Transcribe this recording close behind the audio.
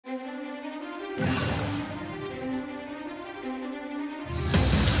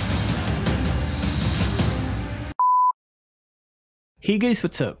Hey guys,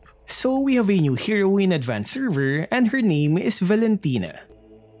 what's up? So we have a new hero in advanced server and her name is Valentina.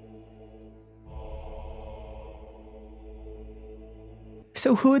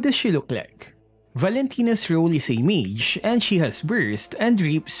 So who does she look like? Valentina's role is a mage and she has burst and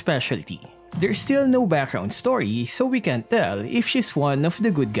reap specialty. There's still no background story so we can't tell if she's one of the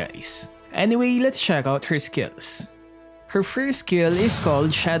good guys. Anyway, let's check out her skills. Her first skill is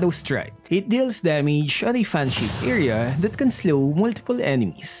called Shadow Strike. It deals damage on a fan-shaped area that can slow multiple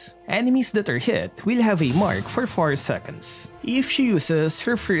enemies. Enemies that are hit will have a mark for 4 seconds. If she uses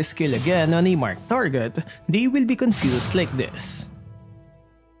her first skill again on a marked target, they will be confused like this.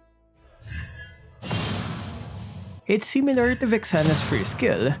 It's similar to Vexana's first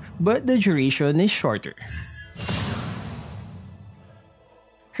skill, but the duration is shorter.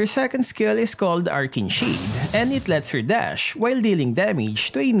 Her second skill is called Arcane Shade, and it lets her dash while dealing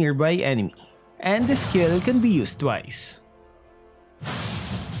damage to a nearby enemy. And the skill can be used twice.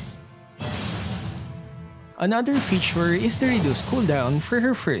 Another feature is the reduced cooldown for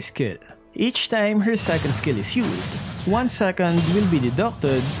her first skill. Each time her second skill is used, 1 second will be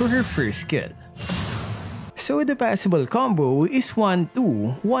deducted to her first skill. So the possible combo is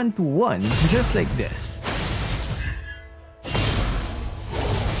 1-2, 1-2-1, just like this.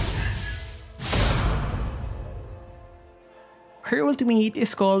 Her ultimate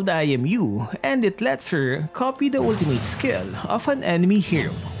is called I Am You, and it lets her copy the ultimate skill of an enemy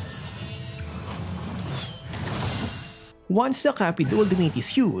hero. Once the copied ultimate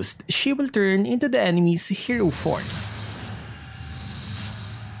is used, she will turn into the enemy's hero form.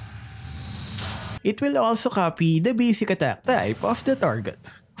 It will also copy the basic attack type of the target.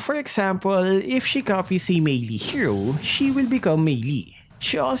 For example, if she copies a melee hero, she will become melee.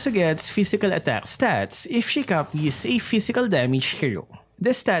 She also gets physical attack stats if she copies a physical damage hero.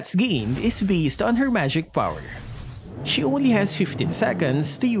 The stats gained is based on her magic power. She only has 15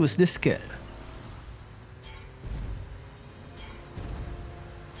 seconds to use the skill.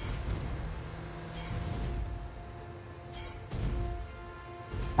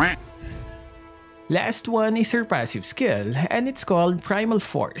 Last one is her passive skill, and it's called Primal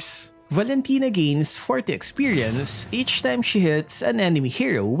Force. Valentina gains 40 experience each time she hits an enemy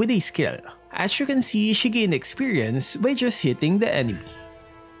hero with a skill. As you can see, she gained experience by just hitting the enemy.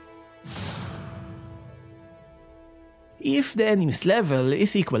 If the enemy's level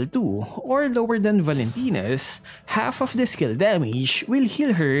is equal to or lower than Valentina's, half of the skill damage will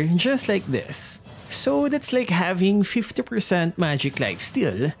heal her just like this. So that's like having 50% magic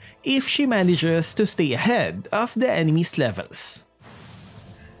lifesteal if she manages to stay ahead of the enemy's levels.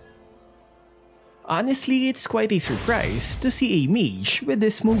 Honestly, it's quite a surprise to see a mage with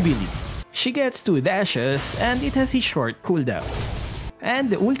this mobility. She gets 2 dashes and it has a short cooldown. And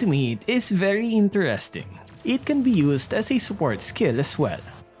the ultimate is very interesting. It can be used as a support skill as well.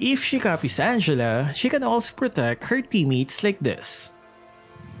 If she copies Angela, she can also protect her teammates like this.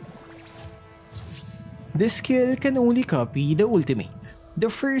 This skill can only copy the ultimate. The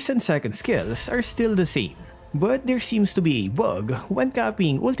first and second skills are still the same. But there seems to be a bug when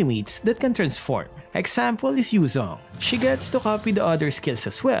copying ultimates that can transform. Example is Yuzong. She gets to copy the other skills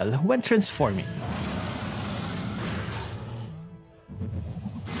as well when transforming.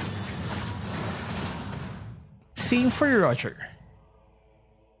 Same for Roger.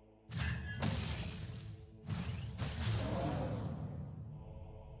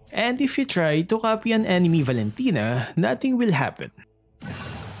 And if you try to copy an enemy Valentina, nothing will happen.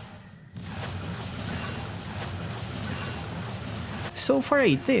 So far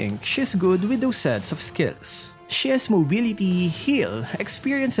I think she's good with those sets of skills. She has mobility, heal,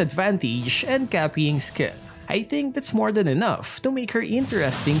 experience advantage, and copying skill. I think that's more than enough to make her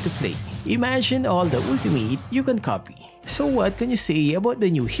interesting to play. Imagine all the ultimate you can copy. So what can you say about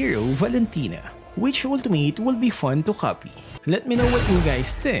the new hero Valentina? Which ultimate will be fun to copy? Let me know what you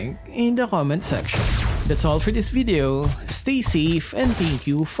guys think in the comment section. That's all for this video. Stay safe and thank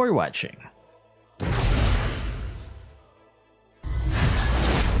you for watching.